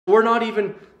We're not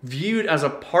even viewed as a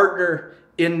partner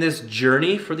in this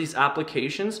journey for these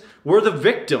applications. We're the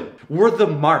victim. We're the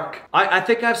mark. I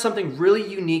think I have something really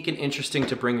unique and interesting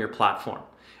to bring your platform.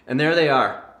 And there they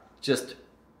are, just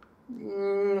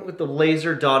with the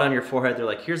laser dot on your forehead. They're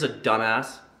like, here's a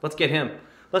dumbass. Let's get him.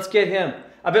 Let's get him.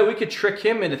 I bet we could trick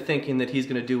him into thinking that he's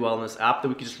gonna do well in this app, that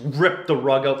we could just rip the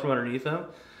rug out from underneath him.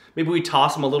 Maybe we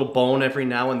toss him a little bone every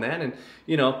now and then and,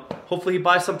 you know, hopefully he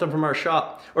buys something from our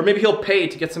shop. Or maybe he'll pay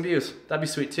to get some views. That'd be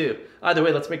sweet too. Either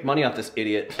way, let's make money off this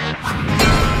idiot.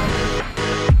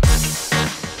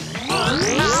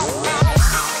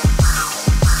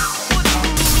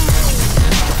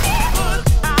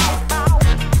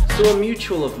 So a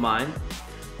mutual of mine,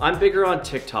 I'm bigger on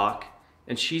TikTok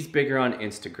and she's bigger on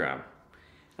Instagram.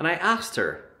 And I asked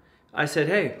her, I said,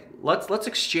 hey, let's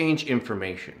exchange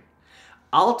information.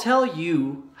 I'll tell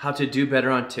you how to do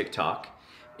better on TikTok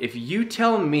if you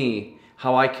tell me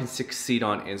how I can succeed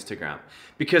on Instagram.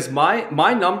 Because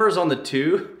my numbers on the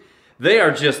two, they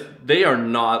are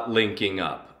not linking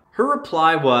up. Her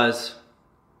reply was,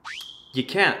 you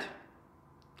can't.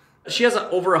 She has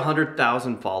over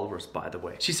 100,000 followers, by the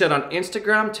way. She said on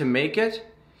Instagram, to make it,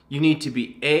 you need to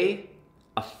be A,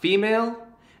 a female,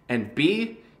 and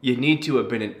B, you need to have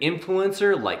been an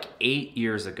influencer like 8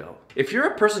 years ago. If you're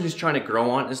a person who's trying to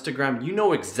grow on Instagram, you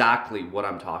know exactly what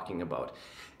I'm talking about.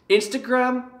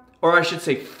 Instagram, or I should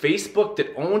say Facebook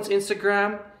that owns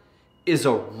Instagram, is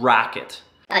a racket.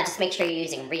 Just make sure you're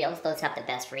using Reels. Those have the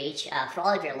best reach. For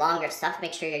all of your longer stuff,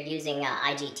 make sure you're using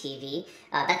IGTV.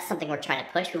 That's something we're trying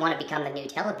to push. We want to become the new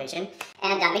television.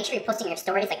 And make sure you're posting your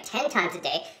stories like 10 times a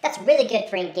day. That's really good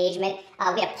for engagement.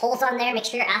 We have polls on there. Make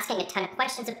sure you're asking a ton of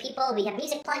questions of people. We have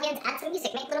music plugins. Add some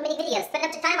music. Make little mini videos. Spend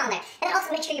up to time on there. And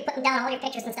also make sure you're putting down all your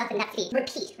pictures and stuff in that feed.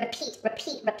 Repeat, repeat,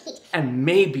 repeat, repeat. And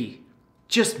maybe,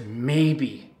 just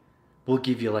maybe, we'll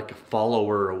give you like a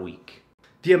follower a week.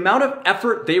 The amount of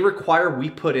effort they require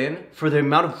we put in for the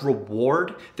amount of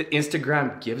reward that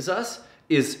Instagram gives us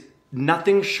is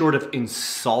nothing short of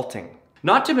insulting.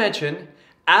 Not to mention,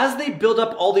 as they build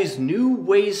up all these new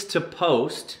ways to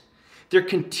post, they're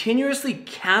continuously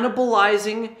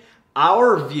cannibalizing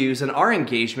our views and our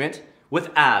engagement with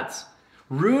ads,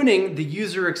 ruining the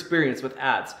user experience with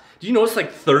ads. Do you notice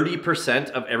like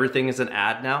 30% of everything is an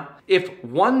ad now? If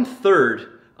 1/3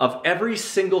 of every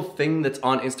single thing that's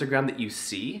on Instagram that you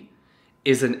see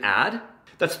is an ad,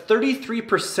 that's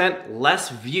 33% less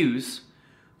views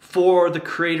for the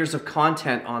creators of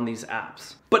content on these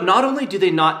apps. But not only do they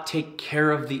not take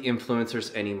care of the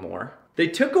influencers anymore, they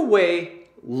took away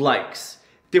likes.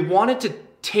 They wanted to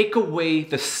take away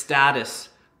the status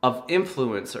of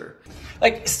influencer.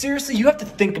 Like seriously, you have to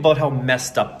think about how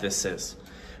messed up this is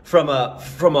from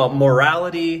a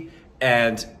morality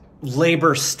and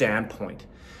labor standpoint.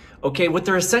 Okay, what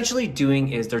they're essentially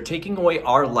doing is they're taking away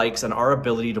our likes and our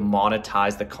ability to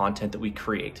monetize the content that we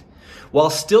create, while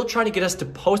still trying to get us to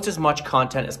post as much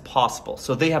content as possible.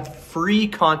 So they have free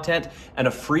content and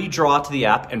a free draw to the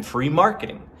app and free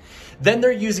marketing. Then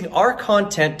they're using our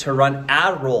content to run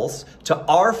ad rolls to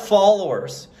our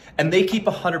followers, and they keep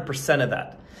 100% of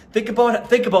that. Think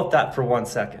about that for 1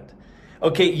 second.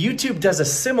 Okay, YouTube does a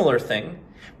similar thing,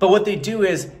 but what they do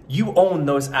is you own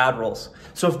those ad rolls.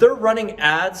 So if they're running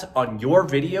ads on your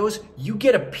videos, you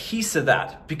get a piece of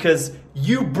that because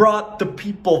you brought the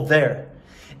people there.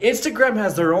 Instagram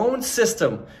has their own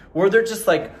system where they're just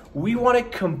like, we want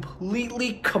to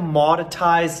completely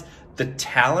commoditize the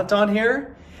talent on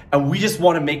here and we just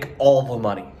want to make all the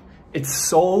money. It's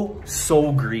so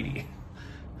greedy.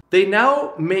 They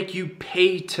now make you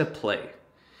pay to play.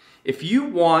 If you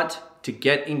want to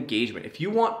get engagement, if you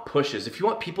want pushes, if you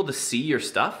want people to see your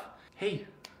stuff, hey,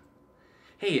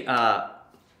 we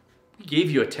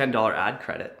gave you a $10 ad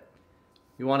credit.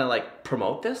 You wanna like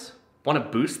promote this? Wanna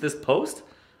boost this post?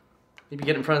 Maybe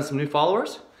get in front of some new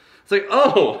followers? It's like,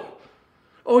 oh,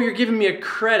 you're giving me a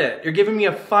credit. You're giving me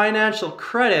a financial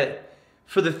credit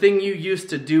for the thing you used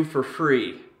to do for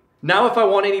free. Now if I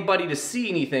want anybody to see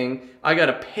anything, I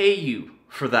gotta pay you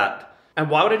for that. And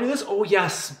why would I do this? Oh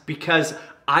yes, because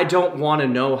I don't want to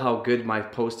know how good my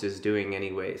post is doing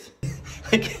anyways.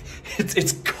 Like,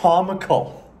 it's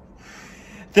comical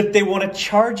that they want to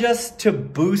charge us to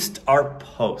boost our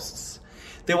posts.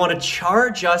 They want to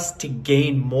charge us to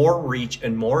gain more reach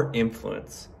and more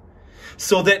influence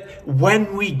so that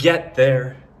when we get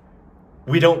there,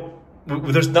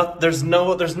 there's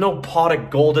no pot of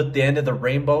gold at the end of the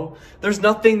rainbow. There's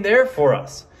nothing there for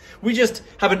us. We just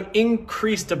have an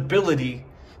increased ability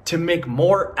to make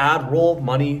more ad roll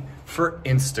money for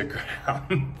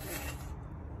Instagram.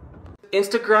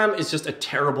 Instagram is just a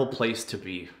terrible place to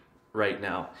be right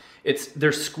now.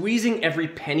 They're squeezing every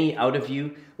penny out of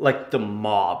you like the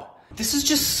mob. This is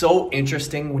just so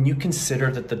interesting when you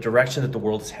consider that the direction that the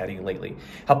world is heading lately.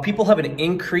 How people have an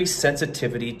increased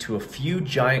sensitivity to a few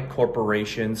giant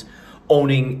corporations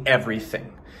owning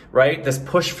everything, right? This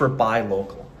push for buy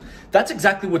local. That's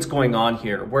exactly what's going on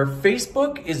here, where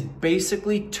Facebook is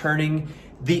basically turning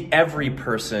the every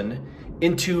person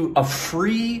into a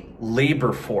free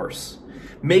labor force,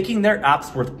 making their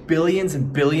apps worth billions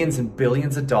and billions and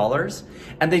billions of dollars,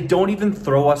 and they don't even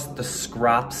throw us the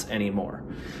scraps anymore.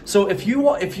 So if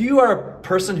you are a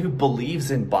person who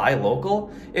believes in buy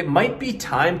local, it might be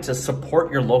time to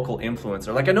support your local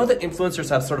influencer. Like, I know that influencers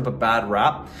have sort of a bad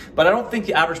rap, but I don't think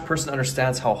the average person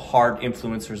understands how hard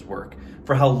influencers work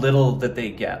for how little that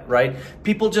they get, right?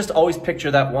 People just always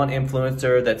picture that one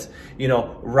influencer that's, you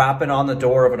know, rapping on the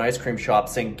door of an ice cream shop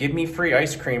saying, give me free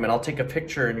ice cream and I'll take a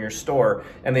picture in your store.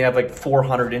 And they have like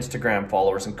 400 Instagram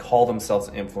followers and call themselves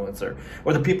an influencer.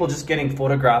 Or the people just getting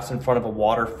photographs in front of a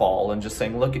waterfall and just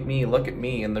saying, look at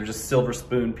me, and they're just silver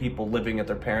spoon people living at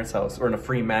their parents' house or in a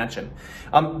free mansion.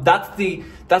 That's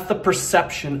the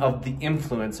perception of the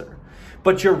influencer.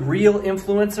 But your real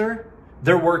influencer,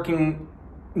 they're working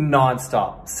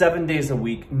nonstop, 7 days a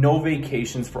week, no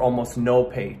vacations for almost no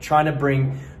pay, trying to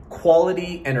bring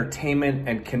quality entertainment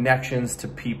and connections to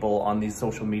people on these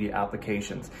social media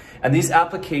applications. And these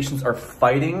applications are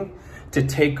fighting to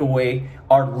take away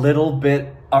our little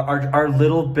bit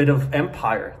of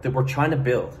empire that we're trying to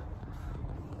build.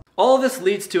 All of this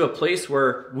leads to a place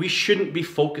where we shouldn't be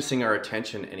focusing our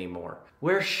attention anymore.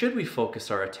 Where should we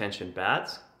focus our attention,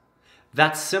 Bads?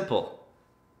 That's simple.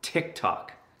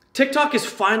 TikTok. TikTok is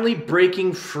finally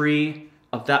breaking free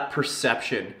of that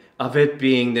perception of it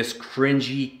being this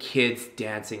cringy kids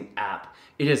dancing app.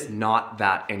 It is not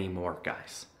that anymore,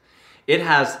 guys. It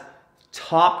has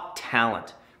top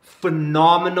talent,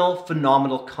 phenomenal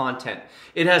content.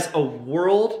 It has a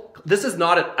world. This is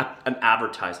not an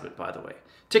advertisement, by the way.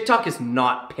 TikTok is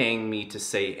not paying me to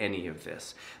say any of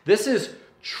this. This is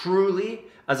truly,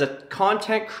 as a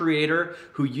content creator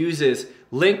who uses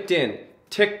LinkedIn,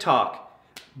 TikTok,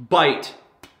 Byte,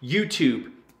 YouTube,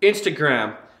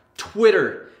 Instagram,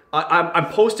 Twitter. I'm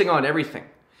posting on everything.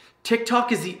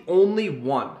 TikTok is the only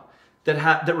one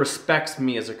that respects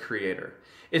me as a creator.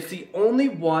 It's the only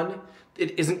one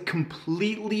that isn't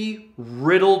completely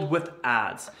riddled with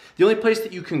ads. The only place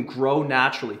that you can grow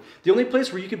naturally. The only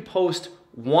place where you can post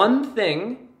one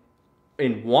thing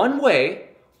in one way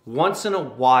once in a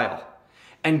while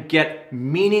and get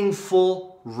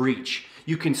meaningful reach.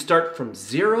 You can start from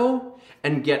zero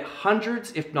and get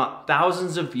hundreds, if not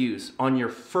thousands of views on your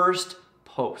first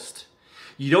post.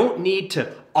 You don't need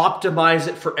to optimize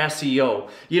it for SEO.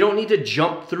 You don't need to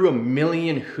jump through a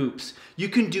million hoops. You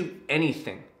can do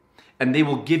anything and they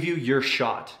will give you your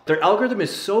shot. Their algorithm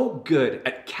is so good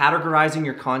at categorizing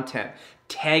your content,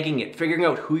 tagging it, figuring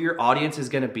out who your audience is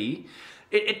gonna be.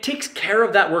 It takes care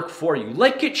of that work for you,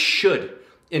 like it should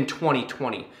in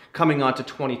 2020, coming on to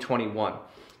 2021.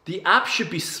 The app should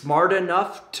be smart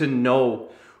enough to know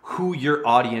who your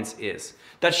audience is.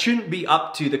 That shouldn't be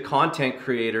up to the content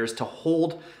creators to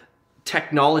hold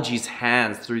technology's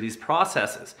hands through these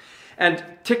processes. And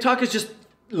TikTok is just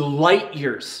light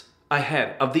years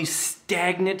ahead of these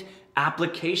stagnant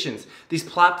applications, these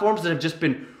platforms that have just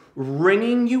been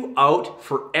wringing you out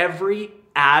for every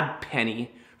ad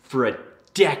penny for a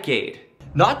decade.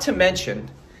 Not to mention,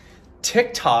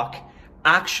 TikTok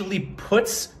actually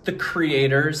puts the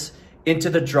creators into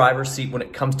the driver's seat when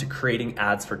it comes to creating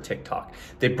ads for TikTok.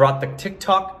 They brought the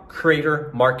TikTok Creator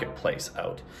Marketplace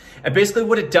out. And basically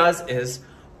what it does is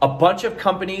a bunch of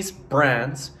companies,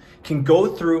 brands, can go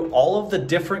through all of the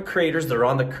different creators that are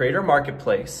on the Creator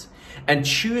Marketplace and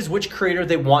choose which creator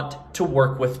they want to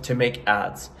work with to make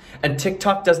ads. And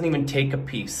TikTok doesn't even take a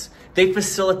piece. They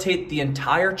facilitate the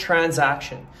entire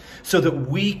transaction so that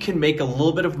we can make a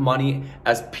little bit of money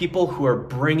as people who are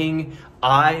bringing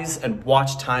eyes and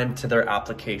watch time to their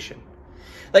application.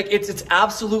 Like, it's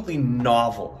absolutely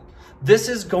novel. This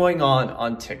is going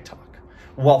on TikTok,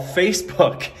 while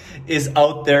Facebook is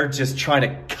out there just trying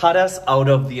to cut us out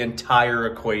of the entire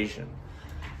equation.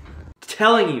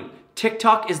 Telling you,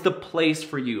 TikTok is the place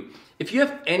for you. If you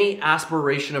have any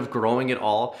aspiration of growing at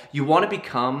all, you want to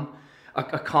become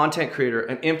a content creator,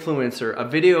 an influencer, a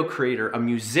video creator, a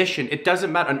musician, it doesn't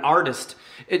matter, an artist,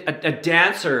 a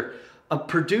dancer, a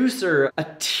producer, a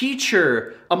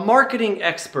teacher, a marketing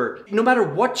expert. No matter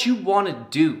what you want to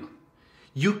do,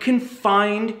 you can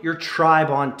find your tribe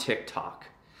on TikTok.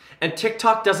 And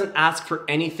TikTok doesn't ask for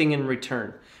anything in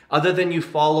return other than you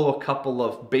follow a couple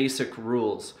of basic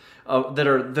rules that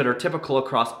are typical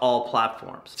across all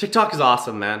platforms. TikTok is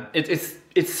awesome, man. It's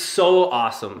It's so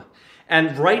awesome.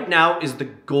 And right now is the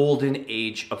golden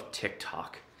age of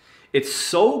TikTok. It's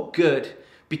so good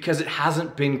because it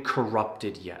hasn't been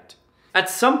corrupted yet. At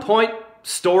some point,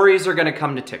 stories are gonna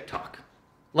come to TikTok.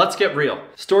 Let's get real.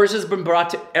 Stories has been brought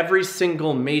to every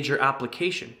single major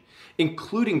application,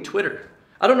 including Twitter.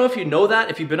 I don't know if you know that,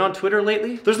 if you've been on Twitter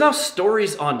lately. There's now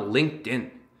stories on LinkedIn.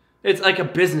 It's like a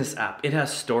business app. It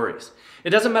has stories. It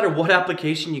doesn't matter what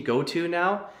application you go to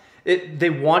now. They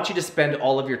want you to spend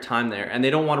all of your time there and they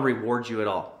don't want to reward you at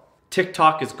all.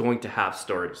 TikTok is going to have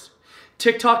stories.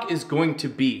 TikTok is going to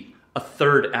be a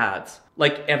third ads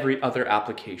like every other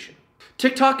application.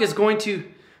 TikTok is going to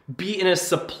be in a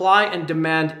supply and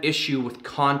demand issue with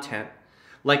content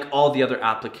like all the other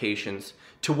applications,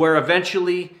 to where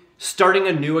eventually starting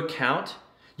a new account,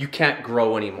 you can't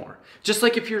grow anymore. Just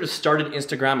like if you were to start an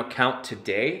Instagram account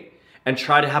today and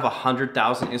try to have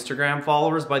 100,000 Instagram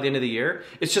followers by the end of the year,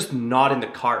 it's just not in the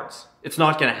cards. It's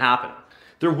not gonna happen.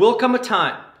 There will come a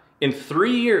time in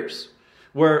 3 years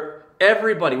where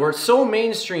it's so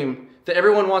mainstream that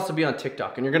everyone wants to be on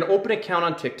TikTok, and you're gonna open an account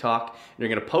on TikTok, and you're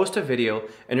gonna post a video,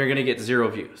 and you're gonna get 0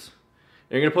 views.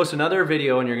 And you're gonna post another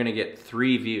video, and you're gonna get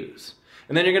 3 views.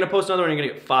 And then you're gonna post another one, and you're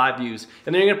gonna get 5 views.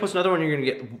 And then you're gonna post another one, and you're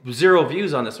gonna get 0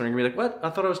 views on this one. You're gonna be like, what?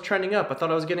 I thought I was trending up. I thought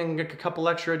I was getting a couple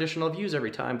extra additional views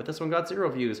every time, but this one got 0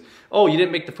 views. Oh, you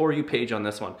didn't make the For You page on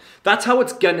this one. That's how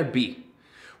it's gonna be.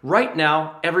 Right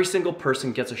now, every single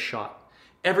person gets a shot.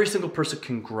 Every single person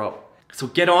can grow. So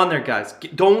get on there, guys.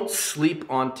 Don't sleep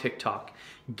on TikTok.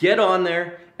 Get on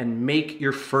there and make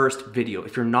your first video.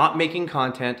 If you're not making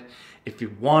content, if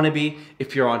you want to be,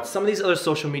 if you're on some of these other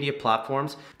social media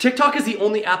platforms, TikTok is the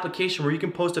only application where you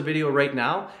can post a video right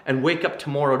now and wake up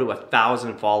tomorrow to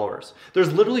 1,000 followers.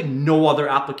 There's literally no other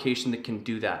application that can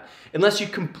do that unless you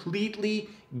completely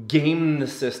game the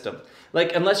system.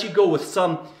 Like, unless you go with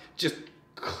some just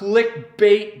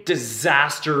clickbait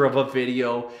disaster of a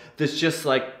video that's just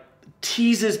like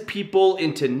teases people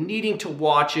into needing to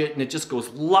watch it, and it just goes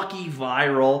lucky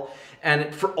viral,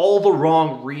 and for all the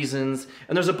wrong reasons,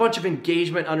 and there's a bunch of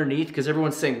engagement underneath because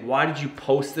everyone's saying, why did you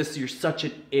post this? You're such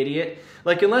an idiot.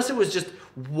 Like, unless it was just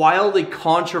wildly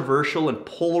controversial and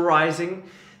polarizing,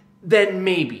 then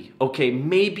maybe, okay,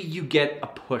 maybe you get a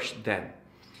push then.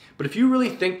 But if you really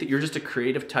think that you're just a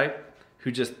creative type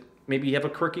who just, maybe you have a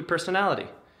quirky personality,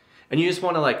 and you just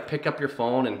want to like pick up your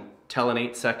phone and tell an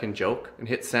 8-second joke and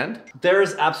hit send, there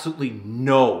is absolutely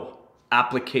no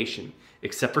application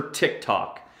except for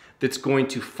TikTok that's going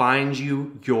to find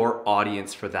you your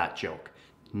audience for that joke.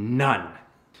 None.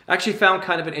 I actually found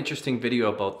kind of an interesting video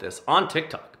about this on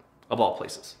TikTok, of all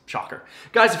places. Shocker.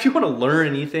 Guys, if you want to learn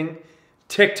anything,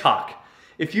 TikTok.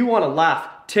 If you want to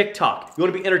laugh, TikTok. You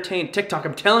want to be entertained, TikTok.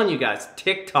 I'm telling you guys,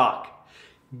 TikTok.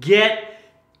 Get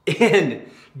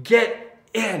in. Get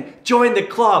in. Join the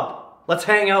club. Let's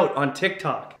hang out on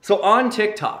TikTok. So on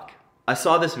TikTok, I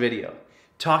saw this video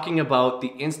talking about the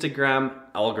Instagram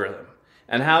algorithm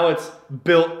and how it's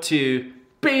built to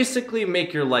basically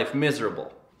make your life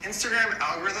miserable. Instagram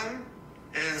algorithm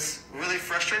is really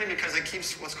frustrating because it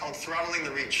keeps what's called throttling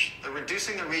the reach. They're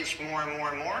reducing the reach more and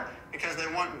more and more because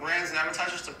they want brands and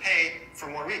advertisers to pay for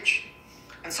more reach.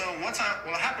 And so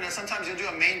what'll happen is sometimes you'll do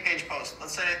a main page post.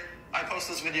 Let's say I post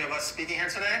this video of us speaking here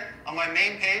today. On my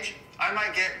main page, I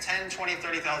might get 10, 20,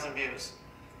 30,000 views.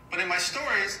 But in my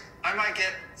stories, I might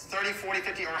get 30, 40,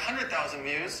 50, or 100,000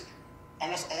 views,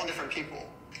 almost all different people.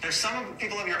 There's some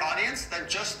people of your audience that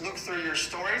just look through your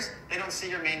stories. They don't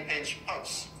see your main page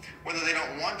posts, whether they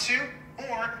don't want to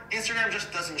or Instagram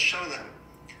just doesn't show them.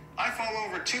 I follow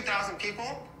over 2,000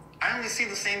 people. I only see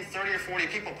the same 30 or 40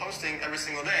 people posting every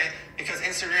single day because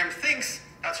Instagram thinks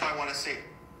that's what I want to see.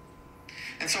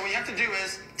 And so what you have to do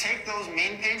is take those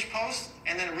main page posts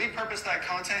and then repurpose that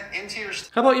content into your...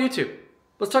 How about YouTube?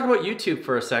 Let's talk about YouTube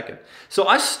for a second. So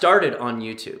I started on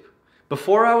YouTube.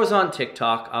 Before I was on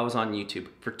TikTok, I was on YouTube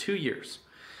for 2 years.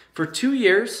 For 2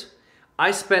 years, I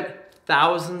spent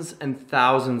thousands and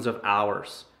thousands of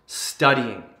hours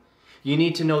studying. You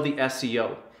need to know the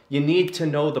SEO. You need to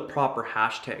know the proper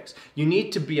hashtags. You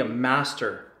need to be a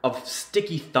master of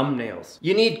sticky thumbnails.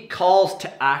 You need calls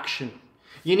to action.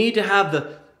 You need to have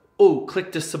the, oh,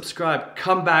 click to subscribe.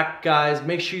 Come back, guys.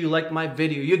 Make sure you like my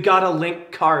video. You gotta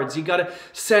link cards. You gotta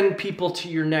send people to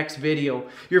your next video.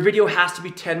 Your video has to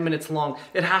be 10 minutes long.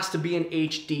 It has to be in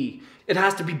HD. It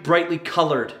has to be brightly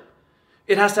colored.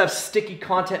 It has to have sticky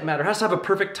content matter. It has to have a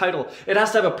perfect title. It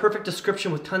has to have a perfect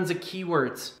description with tons of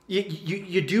keywords.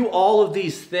 You do all of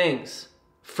these things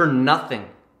for nothing.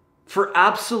 For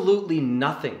absolutely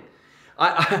nothing.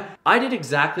 I did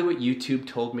exactly what YouTube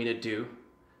told me to do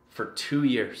for 2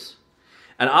 years.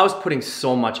 And I was putting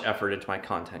so much effort into my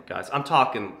content, guys. I'm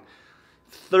talking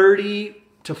 30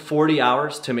 to 40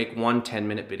 hours to make one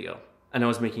 10-minute video. And I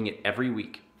was making it every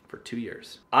week for 2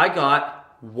 years. I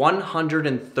got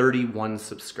 131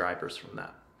 subscribers from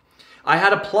that. I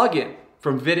had a plugin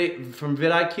from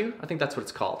vidIQ, I think that's what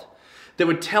it's called, that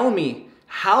would tell me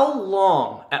how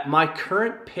long at my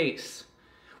current pace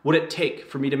would it take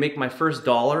for me to make my first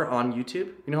dollar on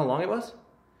YouTube. You know how long it was?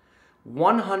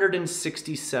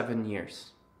 167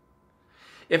 years.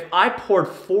 If I poured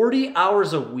 40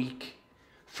 hours a week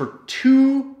for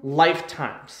 2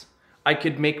 lifetimes, I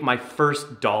could make my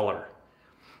first dollar.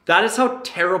 That is how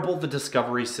terrible the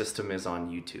discovery system is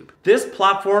on YouTube. This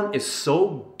platform is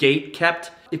so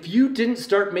gate-kept. If you didn't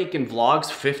start making vlogs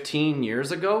 15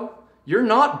 years ago, you're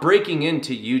not breaking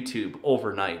into YouTube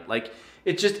overnight. Like,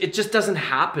 it just doesn't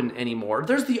happen anymore.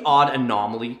 There's the odd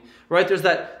anomaly, right? There's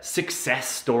that success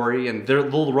story and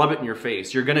they'll rub it in your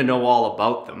face. You're gonna know all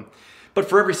about them. But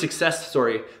for every success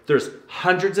story, there's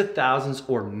hundreds of thousands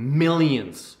or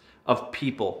millions of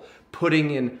people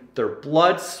putting in their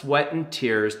blood, sweat, and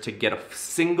tears to get a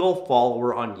single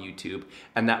follower on YouTube,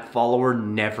 and that follower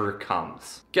never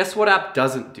comes. Guess what app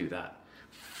doesn't do that?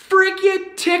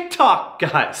 Freaking TikTok,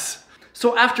 guys.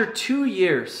 So after 2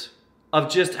 years of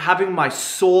just having my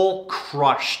soul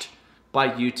crushed by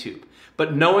YouTube,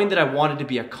 but knowing that I wanted to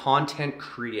be a content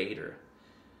creator,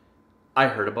 I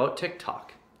heard about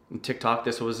TikTok. And TikTok,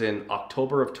 this was in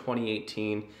October of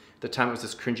 2018. At the time it was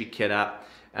this cringy kid app.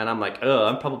 And I'm like,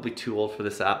 I'm probably too old for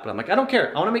this app. But I'm like, I don't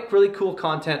care. I want to make really cool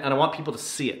content and I want people to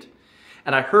see it.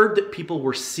 And I heard that people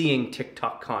were seeing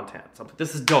TikTok content. So I'm like,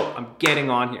 this is dope. I'm getting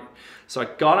on here. So I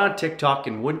got on TikTok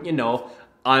and wouldn't you know,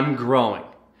 I'm growing.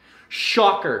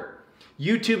 Shocker.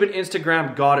 YouTube and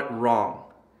Instagram got it wrong.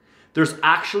 There's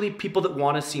actually people that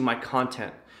want to see my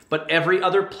content. But every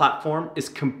other platform is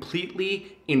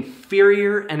completely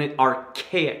inferior and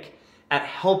archaic at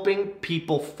helping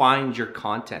people find your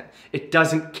content. It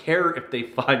doesn't care if they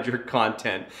find your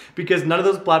content because none of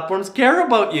those platforms care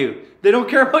about you. They don't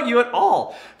care about you at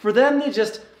all. For them,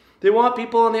 they want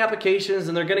people on the applications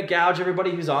and they're gonna gouge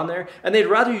everybody who's on there, and they'd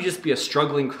rather you just be a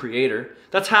struggling creator.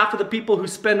 That's half of the people who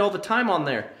spend all the time on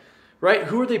there, right?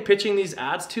 Who are they pitching these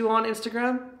ads to on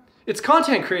Instagram? It's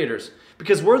content creators,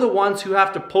 because we're the ones who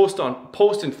have to post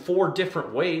in 4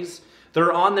 different ways.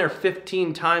 They're on there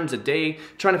 15 times a day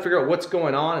trying to figure out what's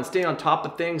going on and stay on top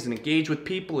of things and engage with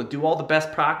people and do all the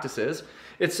best practices.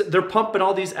 They're pumping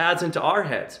all these ads into our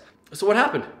heads. So what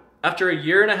happened? After a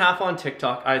year and a half on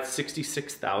TikTok, I had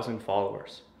 66,000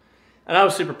 followers. And I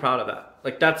was super proud of that.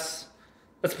 Like that's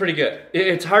pretty good.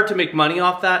 It's hard to make money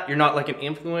off that. You're not like an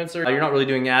influencer. You're not really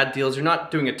doing ad deals. You're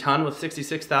not doing a ton with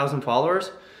 66,000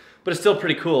 followers, but it's still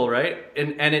pretty cool, right?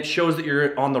 And it shows that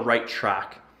you're on the right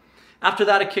track. After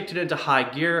that, I kicked it into high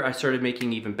gear. I started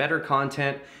making even better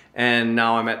content, and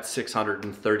now I'm at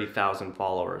 630,000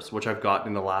 followers, which I've got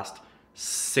in the last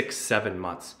 6-7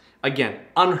 months. Again,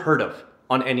 unheard of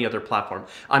on any other platform.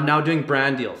 I'm now doing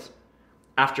brand deals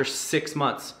after 6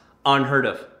 months, unheard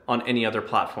of on any other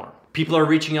platform. People are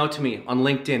reaching out to me on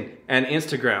LinkedIn and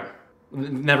Instagram.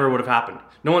 Never would have happened.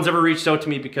 No one's ever reached out to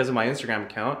me because of my Instagram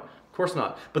account. Of course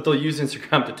not, but they'll use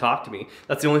Instagram to talk to me.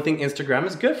 That's the only thing Instagram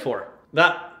is good for.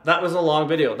 That was a long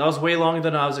video. That was way longer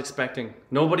than I was expecting.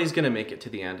 Nobody's gonna make it to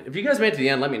the end. If you guys made it to the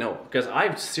end, let me know, because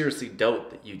I seriously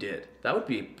doubt that you did. That would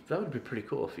be pretty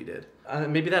cool if you did.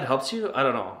 Maybe that helps you. I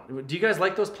don't know. Do you guys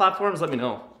like those platforms? Let me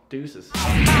know. Deuces.